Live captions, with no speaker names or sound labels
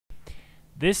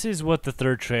This is what the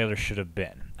third trailer should have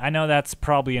been. I know that's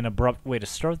probably an abrupt way to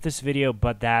start this video,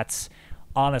 but that's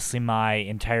honestly my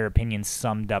entire opinion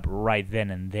summed up right then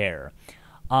and there.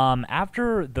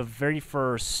 After the very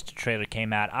first trailer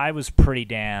came out, I was pretty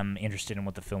damn interested in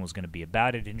what the film was going to be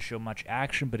about. It didn't show much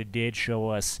action, but it did show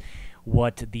us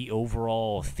what the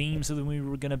overall themes of the movie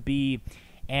were going to be,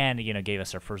 and, gave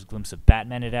us our first glimpse of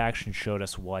Batman in action, showed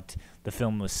us what the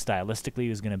film was stylistically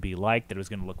was going to be like, that it was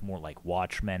going to look more like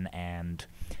Watchmen and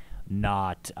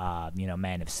not,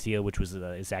 Man of Steel, which was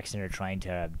Zack Snyder trying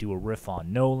to do a riff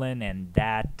on Nolan, and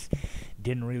that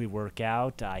didn't really work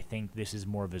out. I think this is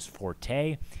more of his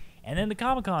forte. And then the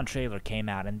Comic-Con trailer came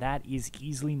out, and that is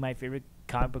easily my favorite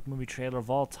comic book movie trailer of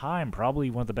all time. Probably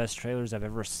one of the best trailers I've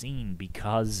ever seen,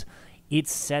 because it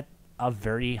set a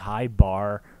very high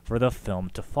bar for the film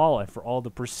to follow and for all the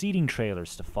preceding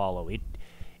trailers to follow. It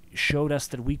showed us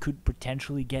that we could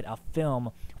potentially get a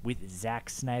film with Zack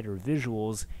Snyder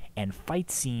visuals and fight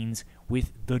scenes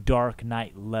with the Dark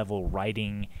Knight level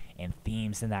writing and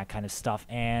themes and that kind of stuff.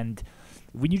 And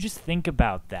when you just think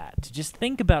about that, just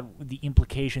think about the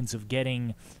implications of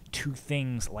getting two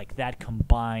things like that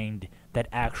combined that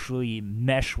actually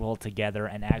mesh well together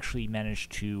and actually manage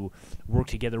to work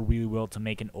together really well to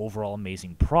make an overall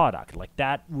amazing product. Like,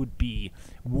 that would be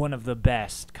one of the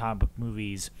best comic book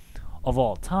movies of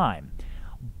all time.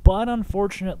 But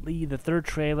unfortunately, the third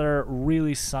trailer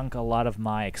really sunk a lot of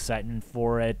my excitement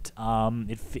for it.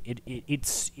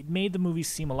 It made the movie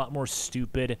seem a lot more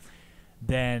stupid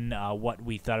than what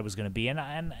we thought it was going to be.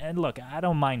 And look, I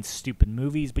don't mind stupid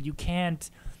movies, but you can't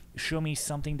show me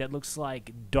something that looks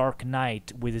like Dark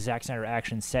Knight with Zack Snyder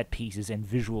action set pieces and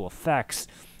visual effects,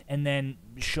 and then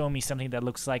show me something that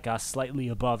looks like a slightly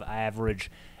above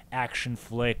average action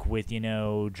flick with,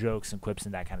 jokes and quips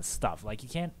and that kind of stuff. Like, you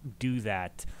can't do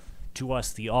that to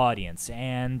us, the audience.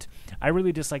 And I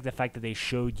really dislike the fact that they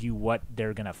showed you what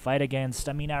they're going to fight against.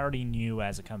 I mean, I already knew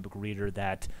as a comic book reader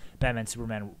that Batman and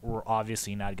Superman were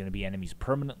obviously not going to be enemies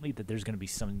permanently, that there's going to be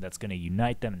something that's going to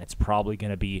unite them, and it's probably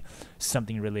going to be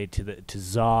something related to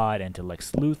Zod and to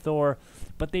Lex Luthor.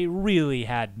 But they really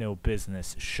had no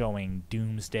business showing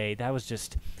Doomsday. That was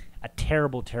just a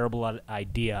terrible, terrible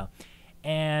idea.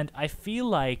 And I feel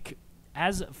like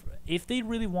if they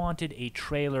really wanted a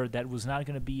trailer that was not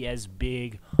going to be as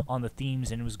big on the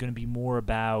themes and it was going to be more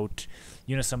about,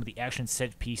 some of the action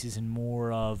set pieces and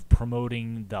more of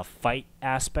promoting the fight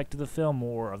aspect of the film,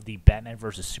 more of the Batman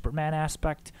versus Superman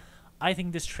aspect, I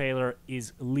think this trailer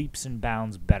is leaps and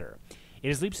bounds better. It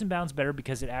is leaps and bounds better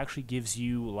because it actually gives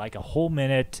you like a whole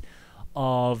minute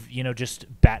of, just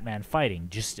Batman fighting,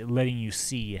 just letting you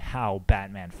see how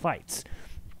Batman fights.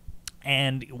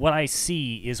 And what I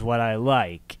see is what I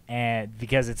like, and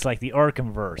because it's like the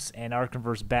Arkhamverse, and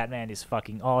Arkhamverse Batman is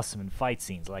fucking awesome in fight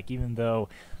scenes. Like, even though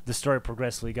the story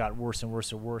progressively got worse and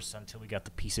worse and worse until we got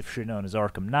the piece of shit known as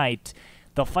Arkham Knight,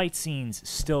 the fight scenes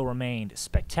still remained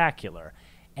spectacular.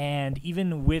 And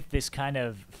even with this kind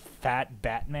of fat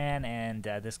Batman and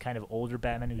this kind of older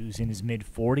Batman who's in his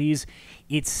mid-40s,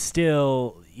 it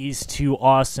still is too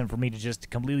awesome for me to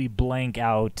just completely blank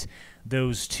out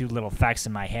those two little facts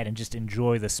in my head and just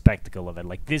enjoy the spectacle of it.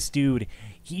 Like, this dude,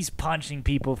 he's punching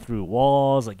people through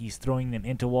walls, like he's throwing them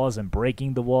into walls and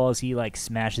breaking the walls. He like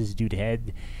smashes a dude's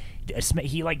head.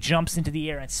 He like jumps into the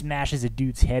air and smashes a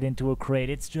dude's head into a crate.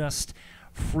 It's just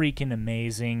freaking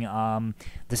amazing.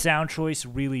 The sound choice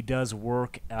really does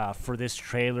work for this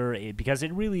trailer because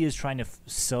it really is trying to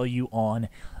sell you on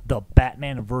the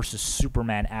Batman versus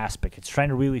Superman aspect. It's trying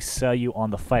to really sell you on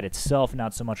the fight itself,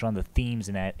 not so much on the themes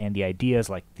and the ideas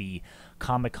like the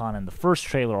Comic-Con and the first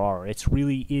trailer are. It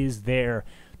really is there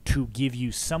to give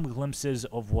you some glimpses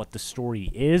of what the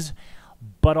story is,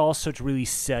 but also to really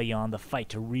sell you on the fight,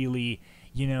 to really,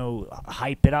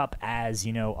 hype it up as,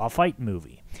 a fight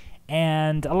movie.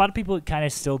 And a lot of people kind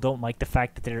of still don't like the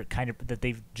fact that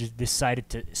they've just decided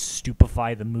to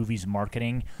stupefy the movie's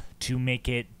marketing to make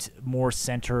it more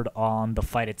centered on the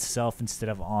fight itself instead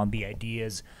of on the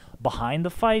ideas behind the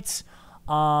fights.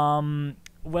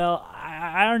 Well,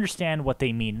 I understand what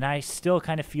they mean, and I still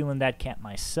kind of feel in that camp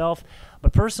myself.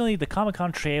 But personally, the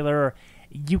Comic-Con trailer,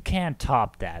 you can't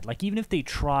top that. Like, even if they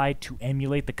try to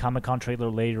emulate the Comic-Con trailer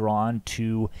later on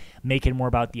to make it more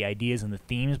about the ideas and the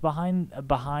themes behind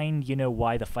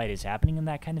why the fight is happening and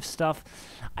that kind of stuff,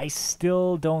 I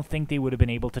still don't think they would have been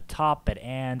able to top it.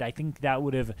 And I think that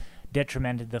would have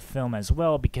detrimented the film as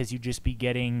well, because you'd just be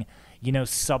getting,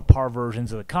 subpar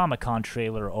versions of the Comic-Con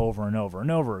trailer over and over and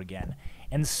over again.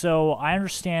 And so I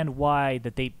understand why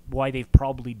they've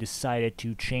probably decided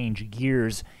to change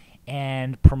gears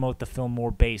and promote the film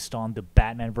more based on the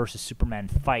Batman versus Superman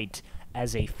fight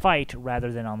as a fight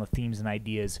rather than on the themes and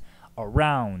ideas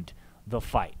around the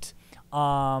fight.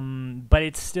 But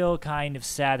it's still kind of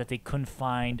sad that they couldn't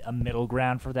find a middle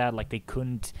ground for that. Like, they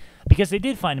couldn't, because they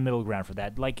did find a middle ground for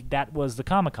that. Like, that was the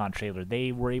Comic-Con trailer.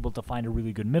 They were able to find a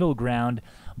really good middle ground,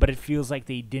 but it feels like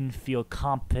they didn't feel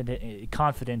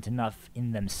confident enough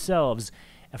in themselves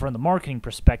from the marketing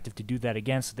perspective to do that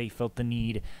again, so they felt the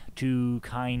need to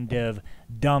kind of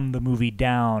dumb the movie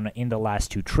down in the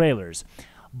last two trailers.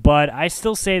 But I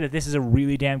still say that this is a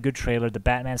really damn good trailer. The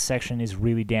Batman section is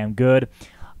really damn good.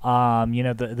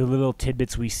 The little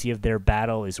tidbits we see of their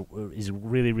battle is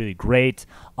really, really great.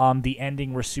 The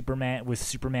ending where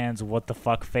Superman's what the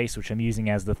fuck face, which I'm using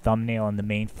as the thumbnail and the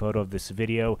main photo of this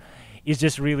video, is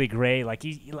just really great.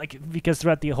 Because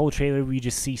throughout the whole trailer we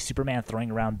just see Superman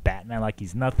throwing around Batman like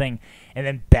he's nothing, and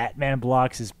then Batman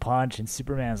blocks his punch and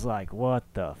Superman's like, what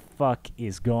the fuck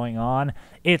is going on?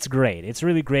 It's great. It's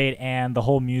really great, and the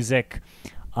whole music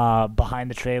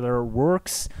behind the trailer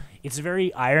works. It's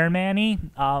very Iron Man-y.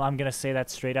 I'm going to say that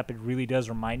straight up. It really does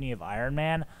remind me of Iron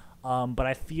Man. But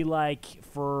I feel like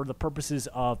for the purposes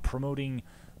of promoting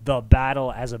the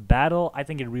battle as a battle, I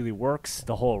think it really works,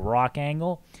 the whole rock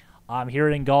angle.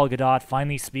 Hearing Gal Gadot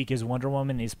finally speak as Wonder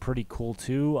Woman is pretty cool,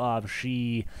 too.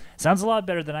 She sounds a lot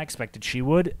better than I expected she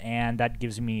would, and that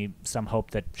gives me some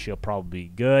hope that she'll probably be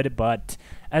good. But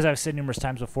as I've said numerous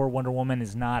times before, Wonder Woman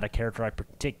is not a character I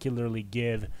particularly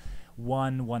give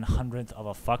 1/100th of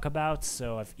a fuck about,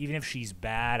 so even if she's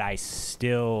bad, I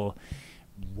still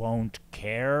won't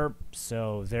care.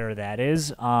 So there that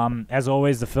is. As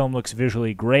always, the film looks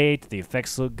visually great. The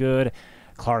effects look good.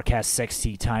 Clark has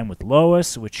sexy time with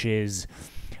Lois, which is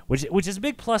a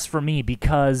big plus for me,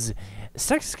 because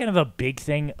sex is kind of a big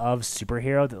thing of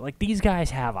superhero. Like, these guys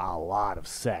have a lot of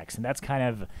sex, and that's kind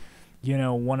of,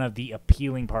 one of the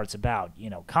appealing parts about,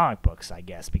 comic books, I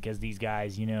guess, because these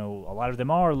guys, a lot of them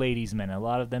are ladies' men. A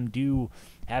lot of them do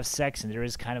have sex, and there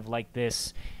is kind of like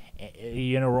this,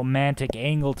 romantic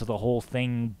angle to the whole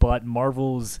thing, but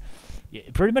Marvel's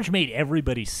pretty much made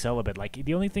everybody celibate. Like,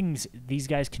 the only things these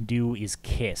guys can do is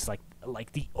kiss.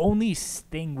 Like the only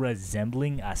thing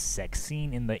resembling a sex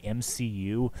scene in the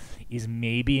MCU is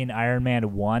maybe in Iron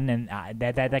Man 1, and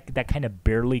that kind of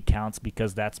barely counts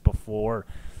because that's before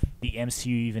the MCU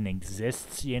even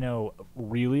exists,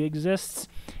 really exists.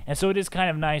 And so it is kind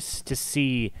of nice to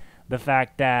see the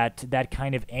fact that that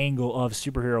kind of angle of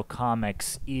superhero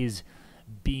comics is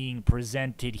being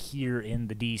presented here in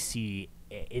the DC.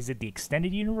 Is it the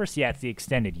extended universe? Yeah, it's the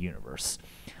extended universe.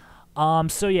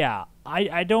 So yeah,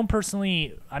 I don't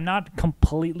personally, I'm not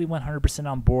completely 100%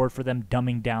 on board for them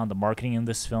dumbing down the marketing in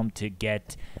this film to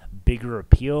get bigger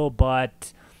appeal,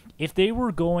 but if they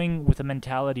were going with the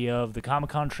mentality of the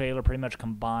Comic-Con trailer pretty much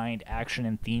combined action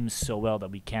and themes so well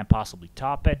that we can't possibly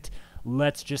top it,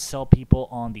 let's just sell people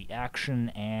on the action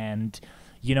and,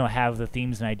 have the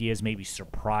themes and ideas maybe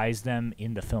surprise them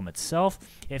in the film itself.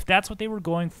 If that's what they were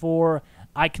going for,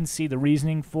 I can see the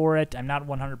reasoning for it. I'm not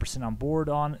 100% on board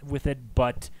with it,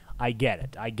 but I get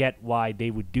it. I get why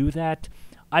they would do that.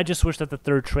 I just wish that the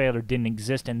third trailer didn't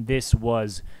exist and this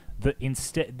was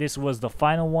the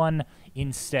final one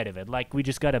instead of it. Like, we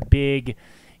just got a big,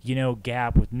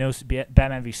 gap with no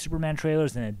Batman v Superman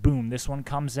trailers, and then boom, this one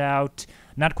comes out.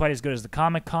 Not quite as good as the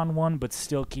Comic-Con one, but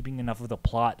still keeping enough of the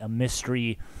plot a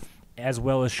mystery, as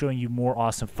well as showing you more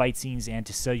awesome fight scenes and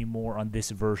to sell you more on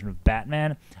this version of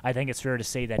Batman. I think it's fair to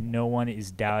say that no one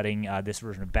is doubting this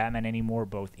version of Batman anymore,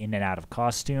 both in and out of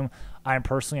costume. I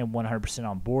personally am 100%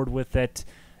 on board with it.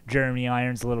 Jeremy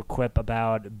Irons' little quip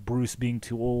about Bruce being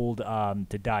too old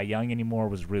to die young anymore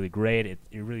was really great. It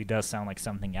really does sound like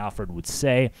something Alfred would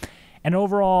say. And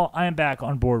overall, I am back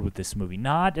on board with this movie.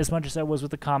 Not as much as I was with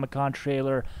the Comic-Con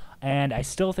trailer, and I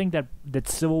still think that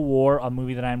Civil War, a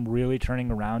movie that I'm really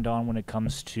turning around on when it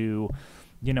comes to,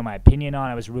 my opinion on.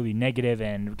 I was really negative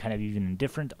and kind of even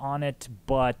indifferent on it,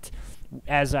 but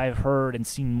as I've heard and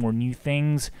seen more new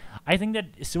things, I think that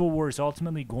Civil War is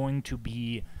ultimately going to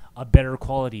be a better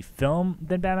quality film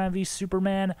than Batman v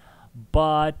Superman.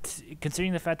 But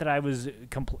considering the fact that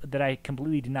I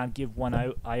completely did not give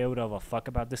one iota of a fuck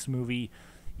about this movie,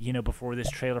 before this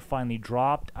trailer finally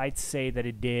dropped, I'd say that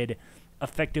it did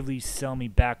effectively sell me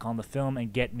back on the film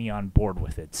and get me on board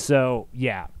with it. So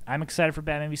yeah, I'm excited for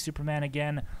Batman v Superman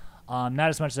again. Not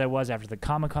as much as I was after the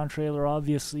Comic-Con trailer,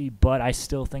 obviously, but I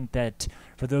still think that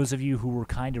for those of you who were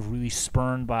kind of really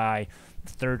spurned by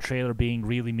the third trailer being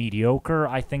really mediocre,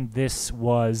 I think this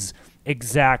was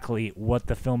exactly what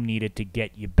the film needed to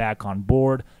get you back on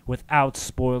board without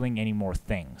spoiling any more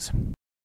things.